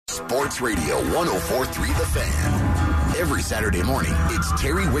Sports Radio 104.3 The Fan. Every Saturday morning, it's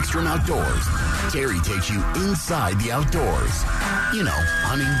Terry Wickstrom Outdoors. Terry takes you inside the outdoors. You know,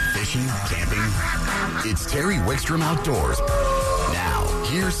 hunting, fishing, camping. It's Terry Wickstrom Outdoors. Now,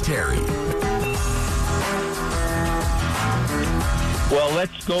 here's Terry. Well,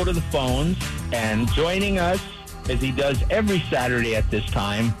 let's go to the phones. And joining us, as he does every Saturday at this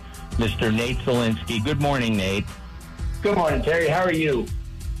time, Mr. Nate Zelinsky. Good morning, Nate. Good morning, Terry. How are you?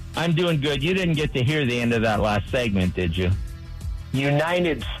 I'm doing good. You didn't get to hear the end of that last segment, did you?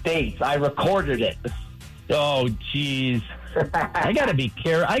 United States. I recorded it. Oh, geez. I gotta be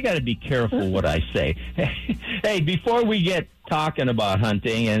careful what I say. Hey, before we get talking about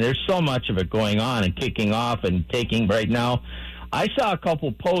hunting, and there's so much of it going on and kicking off and taking right now, I saw a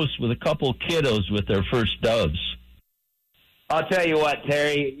couple posts with a couple kiddos with their first doves. I'll tell you what,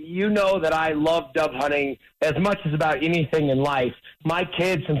 Terry, you know that I love dove hunting as much as about anything in life. My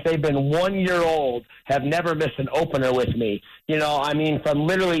kids, since they've been 1 year old, have never missed an opener with me. You know, I mean, from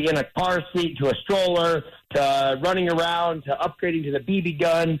literally in a car seat to a stroller to running around to upgrading to the BB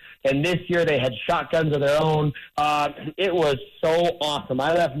gun. And this year they had shotguns of their own. It was so awesome.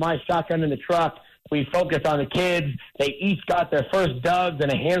 I left my shotgun in the truck. We focused on the kids. They each got their first doves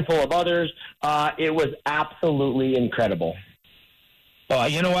and a handful of others. It was absolutely incredible. Oh,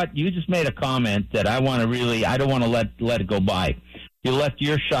 you know what? You just made a comment that I don't want to let it go by. You left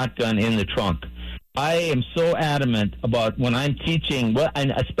your shotgun in the trunk. I am so adamant about when I'm teaching, well,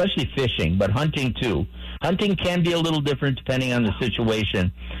 and especially fishing, but hunting too. Hunting can be a little different depending on the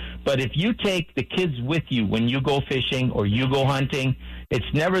situation. But if you take the kids with you when you go fishing or you go hunting, it's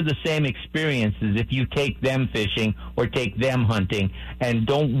never the same experience as if you take them fishing or take them hunting. And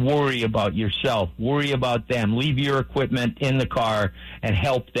don't worry about yourself. Worry about them. Leave your equipment in the car and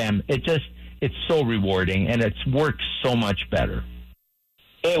help them. It's so rewarding, and it works so much better.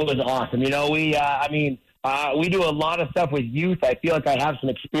 It was awesome. You know, we do a lot of stuff with youth. I feel like I have some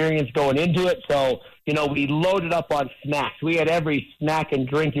experience going into it. So, you know, we loaded up on snacks. We had every snack and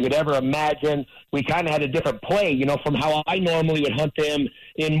drink you could ever imagine. We kind of had a different play, you know, from how I normally would hunt them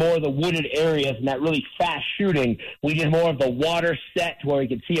in more of the wooded areas and that really fast shooting. We did more of the water set to where we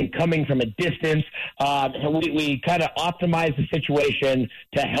could see them coming from a distance. And we kind of optimized the situation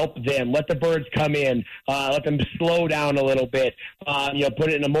to help them. Let the birds come in. Let them slow down a little bit. Put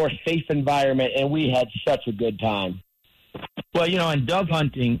it in a more safe environment. And we had such a good time. Well, you know, and dove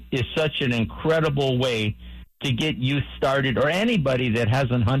hunting is such an incredible way to get youth started, or anybody that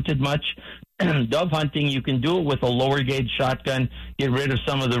hasn't hunted much. Dove hunting, you can do it with a lower gauge shotgun, get rid of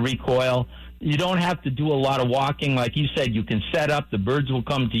some of the recoil. You don't have to do a lot of walking. Like you said, you can set up, the birds will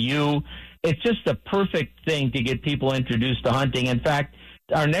come to you. It's just a perfect thing to get people introduced to hunting. In fact,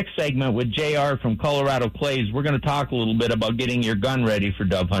 our next segment with JR from Colorado Clays, we're going to talk a little bit about getting your gun ready for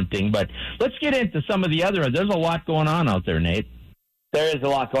dove hunting. But let's get into some of the other. There's a lot going on out there, Nate. There is a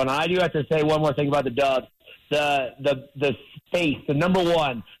lot going on. I do have to say one more thing about the doves. The face, the number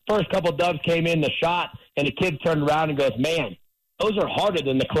one. First couple doves came in the shot, and the kid turned around and goes, man, those are harder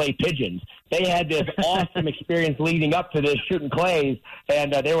than the clay pigeons. They had this awesome experience leading up to this shooting clays,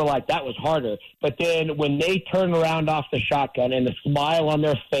 and they were like, that was harder. But then when they turn around off the shotgun and the smile on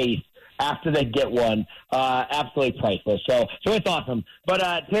their face after they get one, absolutely priceless. So it's awesome. But,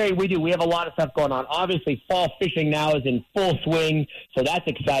 Terry, we have a lot of stuff going on. Obviously, fall fishing now is in full swing, so that's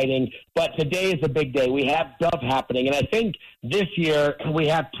exciting. But today is a big day. We have dove happening, and I think this year we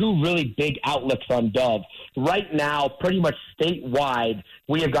have two really big outlets on dove. Right now, pretty much statewide,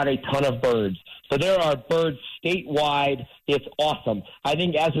 we have got a ton of birds. So there are birds statewide. It's awesome. I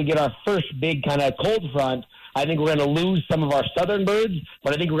think as we get our first big kind of cold front, I think we're going to lose some of our southern birds,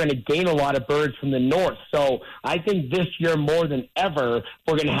 but I think we're going to gain a lot of birds from the north. So I think this year more than ever,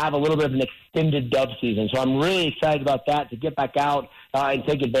 we're going to have a little bit of an extended dove season. So I'm really excited about that, to get back out and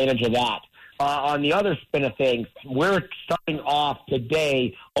take advantage of that. On the other spin of things, we're starting off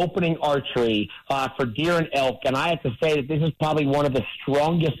today opening archery for deer and elk, and I have to say that this is probably one of the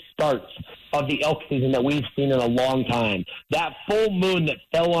strongest starts of the elk season that we've seen in a long time. That full moon that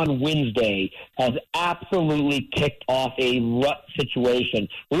fell on Wednesday has absolutely kicked off a rut situation.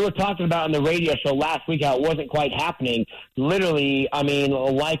 We were talking about on the radio show last week how it wasn't quite happening. Literally, I mean,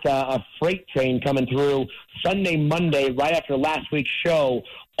 like a freight train coming through Sunday, Monday, right after last week's show.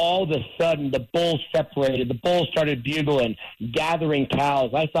 All of a sudden, the bulls separated. The bulls started bugling, gathering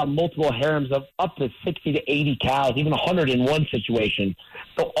cows. I saw multiple harems of up to 60 to 80 cows, even 100 in one situation.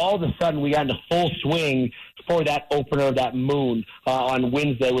 So all of a sudden, we got into full swing for that opener of that moon on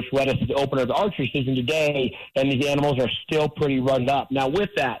Wednesday, which led us to the opener of the archery season today, and these animals are still pretty run up. Now, with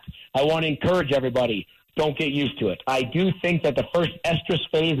that, I want to encourage everybody. don't get used to it. I do think that the first estrus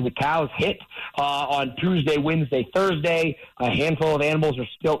phase of the cows hit on Tuesday, Wednesday, Thursday. A handful of animals are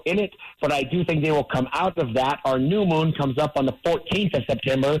still in it, but I do think they will come out of that. Our new moon comes up on the 14th of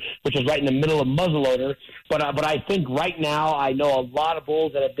September, which is right in the middle of muzzleloader. But I think right now I know a lot of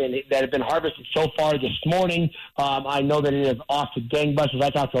bulls that have been harvested so far this morning. I know that it is off to gangbusters. I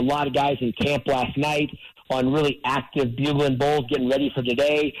talked to a lot of guys in camp last night on really active bugling bulls getting ready for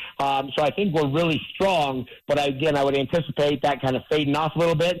today. So I think we're really strong, but again, I would anticipate that kind of fading off a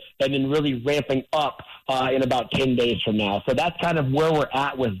little bit and then really ramping up in about 10 days from now. So that's kind of where we're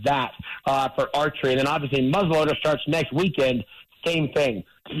at with that for archery. And then obviously muzzleloader starts next weekend. Same thing.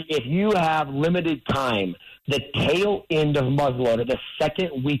 If you have limited time, the tail end of muzzleloader, the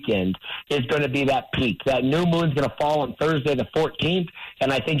second weekend, is going to be that peak. That new moon's going to fall on Thursday the 14th,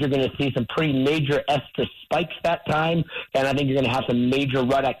 and I think you're going to see some pretty major estrus spikes that time, and I think you're going to have some major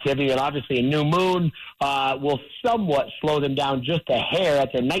rut activity. And obviously a new moon will somewhat slow them down just a hair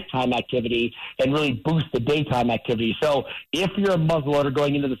at their nighttime activity and really boost the daytime activity. So if you're a muzzleloader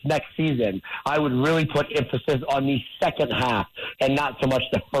going into this next season, I would really put emphasis on the second half and not so much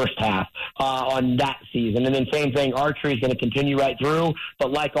the first half on that season. And then same thing, archery is going to continue right through.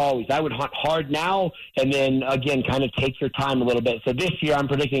 But like always, I would hunt hard now and then, again, kind of take your time a little bit. So this year I'm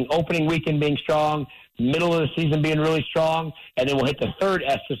predicting opening weekend being strong, middle of the season being really strong, and then we'll hit the third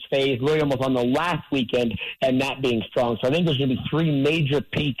estrus phase really almost on the last weekend, and that being strong. So I think there's going to be three major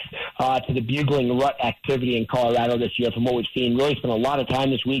peaks to the bugling rut activity in Colorado this year from what we've seen. Really spent a lot of time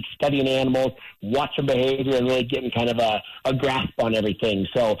this week studying animals, watching behavior, and really getting kind of a grasp on everything.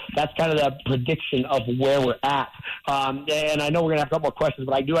 So that's kind of the prediction of where we're at. And I know we're going to have a couple more questions,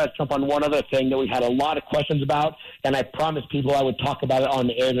 but I do have to jump on one other thing that we've had a lot of questions about, and I promised people I would talk about it on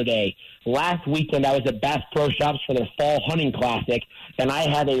the air today. Last weekend, I was at Bass Pro Shops for their Fall Hunting Classic, and I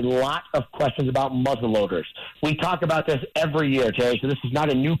had a lot of questions about muzzleloaders. We talk about this every year, Terry, so this is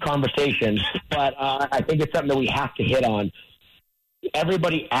not a new conversation, but I think it's something that we have to hit on.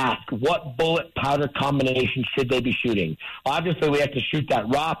 Everybody asks, what bullet powder combination should they be shooting? Obviously, we have to shoot that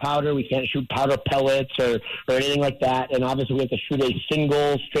raw powder. We can't shoot powder pellets or anything like that. And obviously, we have to shoot a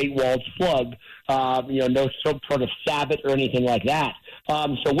single straight-walled slug, no sort of sabot or anything like that.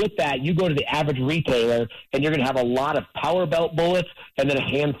 So with that, you go to the average retailer, and you're going to have a lot of power belt bullets and then a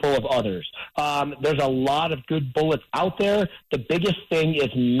handful of others. There's a lot of good bullets out there. The biggest thing is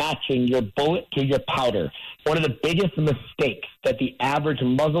matching your bullet to your powder. One of the biggest mistakes that the average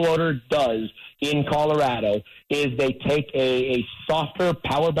muzzleloader does in Colorado is they take a softer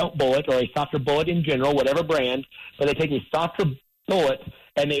power belt bullet or a softer bullet in general, whatever brand, but they take a softer bullet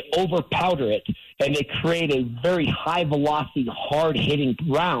and they overpowder it, and they create a very high-velocity, hard-hitting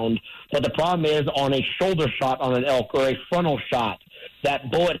round. But the problem is on a shoulder shot on an elk or a frontal shot,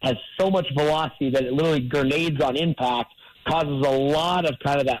 that bullet has so much velocity that it literally grenades on impact, causes a lot of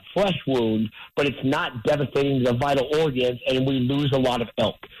kind of that flesh wound, but it's not devastating to the vital organs, and we lose a lot of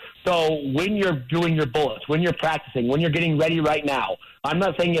elk. So when you're doing your bullets, when you're practicing, when you're getting ready right now, I'm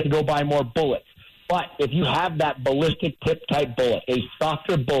not saying you have to go buy more bullets, but if you have that ballistic tip type bullet, a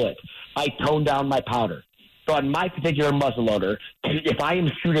softer bullet, I tone down my powder. So on my particular muzzleloader, if I am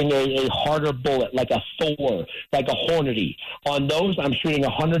shooting a harder bullet, like a Thor, like a Hornady, on those I'm shooting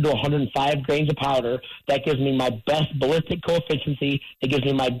 100 to 105 grains of powder. That gives me my best ballistic coefficient. It gives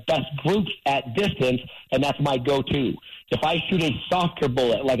me my best groups at distance, and that's my go-to. If I shoot a softer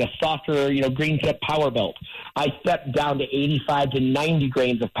bullet, like a softer, green tip power belt, I step down to 85 to 90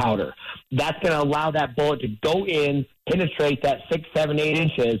 grains of powder. That's going to allow that bullet to go in, penetrate that 6, 7, 8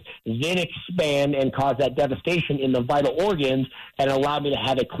 inches, then expand and cause that devastation in the vital organs and allow me to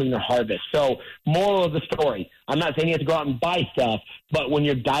have a cleaner harvest. So, moral of the story, I'm not saying you have to go out and buy stuff, but when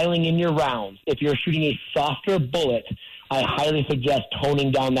you're dialing in your rounds, if you're shooting a softer bullet, I highly suggest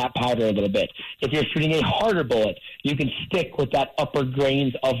toning down that powder a little bit. If you're shooting a harder bullet, you can stick with that upper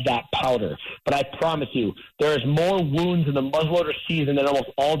grains of that powder. But I promise you, there is more wounds in the muzzleloader season than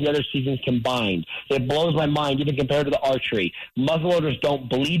almost all the other seasons combined. It blows my mind, even compared to the archery. Muzzleloaders don't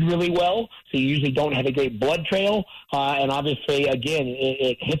bleed really well, so you usually don't have a great blood trail. And obviously, again,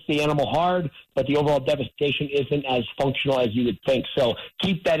 it hits the animal hard, but the overall devastation isn't as functional as you would think. So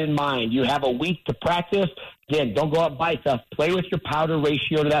keep that in mind. You have a week to practice. Again, don't go out and buy stuff. Play with your powder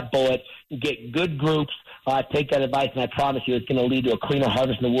ratio to that bullet. Get good groups. Take that advice, and I promise you it's going to lead to a cleaner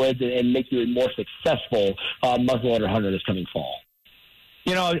harvest in the woods and make you a more successful muzzleloader hunter this coming fall.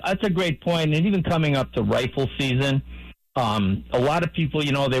 That's a great point. And even coming up to rifle season, a lot of people,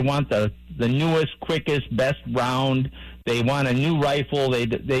 they want the newest, quickest, best round. They want a new rifle. They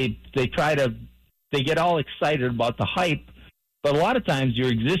get all excited about the hype. But a lot of times your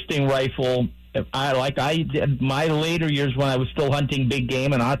existing rifle I did my later years when I was still hunting big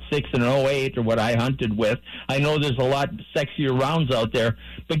game in 06 and 08 or what I hunted with. I know there's a lot sexier rounds out there,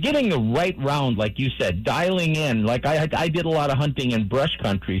 but getting the right round, like you said, dialing in. Like I did a lot of hunting in brush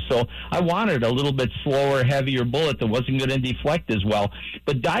country, so I wanted a little bit slower, heavier bullet that wasn't going to deflect as well.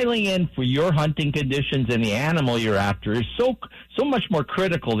 But dialing in for your hunting conditions and the animal you're after is so much more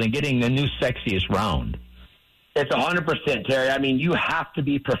critical than getting the new sexiest round. It's 100%, Terry. I mean, you have to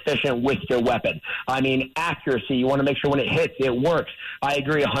be proficient with your weapon. I mean, accuracy, you want to make sure when it hits, it works. I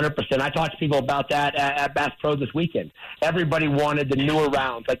agree 100%. I talked to people about that at Bass Pro this weekend. Everybody wanted the newer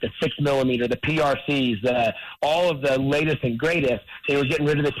rounds, like the 6mm, the PRCs, all of the latest and greatest. They were getting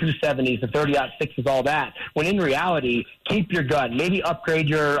rid of the 270s, the 30-06s, all that. When in reality, keep your gun. Maybe upgrade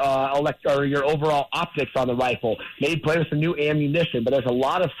your your overall optics on the rifle. Maybe play with some new ammunition. But there's a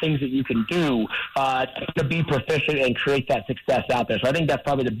lot of things that you can do to be proficient and create that success out there. So I think that's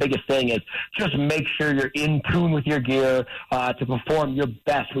probably the biggest thing is just make sure you're in tune with your gear to perform your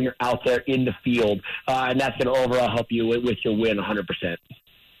best when you're out there in the field. And that's going to overall help you with your win 100%.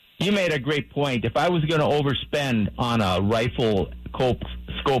 You made a great point. If I was going to overspend on a rifle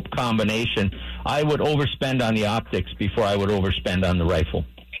scope combination, I would overspend on the optics before I would overspend on the rifle.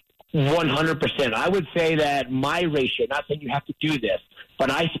 100%. I would say that my ratio, not saying you have to do this, but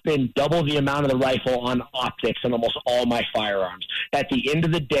I spend double the amount of the rifle on optics on almost all my firearms. At the end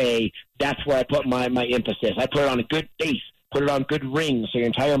of the day, that's where I put my emphasis. I put it on a good base. Put it on good rings, so your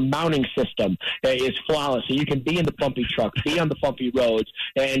entire mounting system is flawless. So you can be in the bumpy truck, be on the bumpy roads,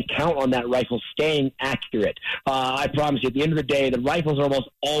 and count on that rifle staying accurate. I promise you, at the end of the day, the rifles are almost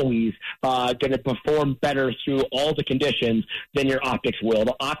always going to perform better through all the conditions than your optics will.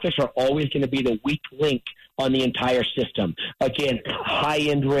 The optics are always going to be the weak link on the entire system. Again,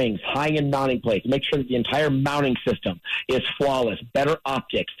 high-end rings, high-end mounting plates. Make sure that the entire mounting system is flawless. Better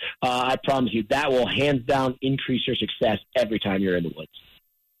optics. I promise you, that will hands down increase your success every time you're in the woods.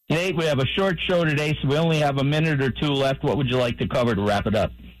 Nate, we have a short show today, so we only have a minute or two left. What would you like to cover to wrap it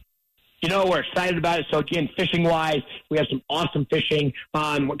up? You know, we're excited about it. So, again, fishing-wise, we have some awesome fishing.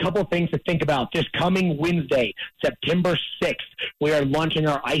 A couple of things to think about. This coming Wednesday, September 6th, we are launching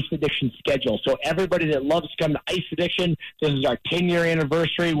our Ice Addiction schedule. So everybody that loves to come to Ice Addiction, this is our 10-year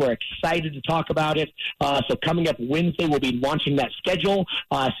anniversary. We're excited to talk about it. So coming up Wednesday, we'll be launching that schedule.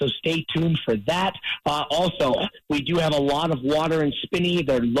 So stay tuned for that. Also, we do have a lot of water in Spinney.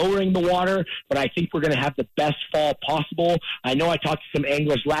 They're lowering the water, but I think we're going to have the best fall possible. I know I talked to some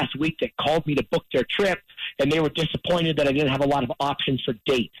anglers last week that called me to book their trip, and they were disappointed that I didn't have a lot of options for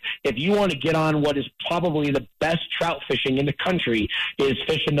dates. If you want to get on what is probably the best trout fishing in the country, is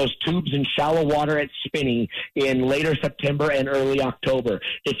fishing those tubes in shallow water at Spinney in later September and early October.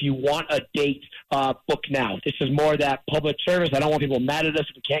 If you want a date, book now. This is more that public service. I don't want people mad at us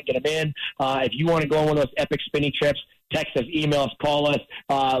if we can't get them in. If you want to go on one of those epic Spinney trips, text us, email us, call us.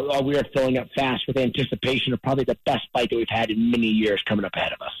 We are filling up fast with anticipation of probably the best bite that we've had in many years coming up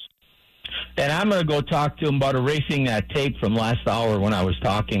ahead of us. And I'm going to go talk to him about erasing that tape from last hour when I was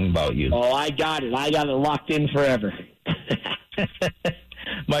talking about you. Oh, I got it. I got it locked in forever.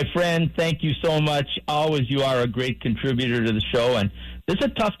 My friend, thank you so much. Always, you are a great contributor to the show. And this is a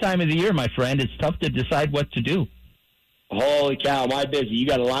tough time of the year, my friend. It's tough to decide what to do. Holy cow, am I busy. You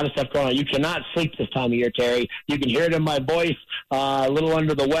got a lot of stuff going on. You cannot sleep this time of year, Terry. You can hear it in my voice. A little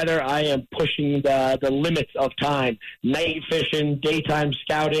under the weather. I am pushing the limits of time. Night fishing, daytime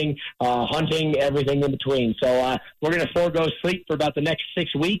scouting, hunting, everything in between. So we're going to forego sleep for about the next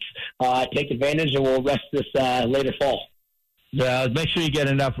 6 weeks. Take advantage, and we'll rest this later fall. Make sure you get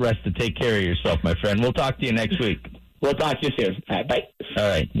enough rest to take care of yourself, my friend. We'll talk to you next week. We'll talk to you soon. All right, bye. All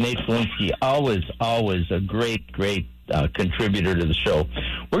right. Nate Zelinsky, always a great contributor to the show.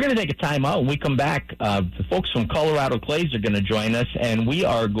 We're going to take a time out. When we come back, the folks from Colorado Clays are going to join us, and we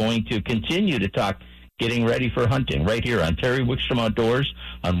are going to continue to talk getting ready for hunting right here on Terry Wickstrom Outdoors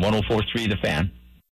on 104.3 The Fan.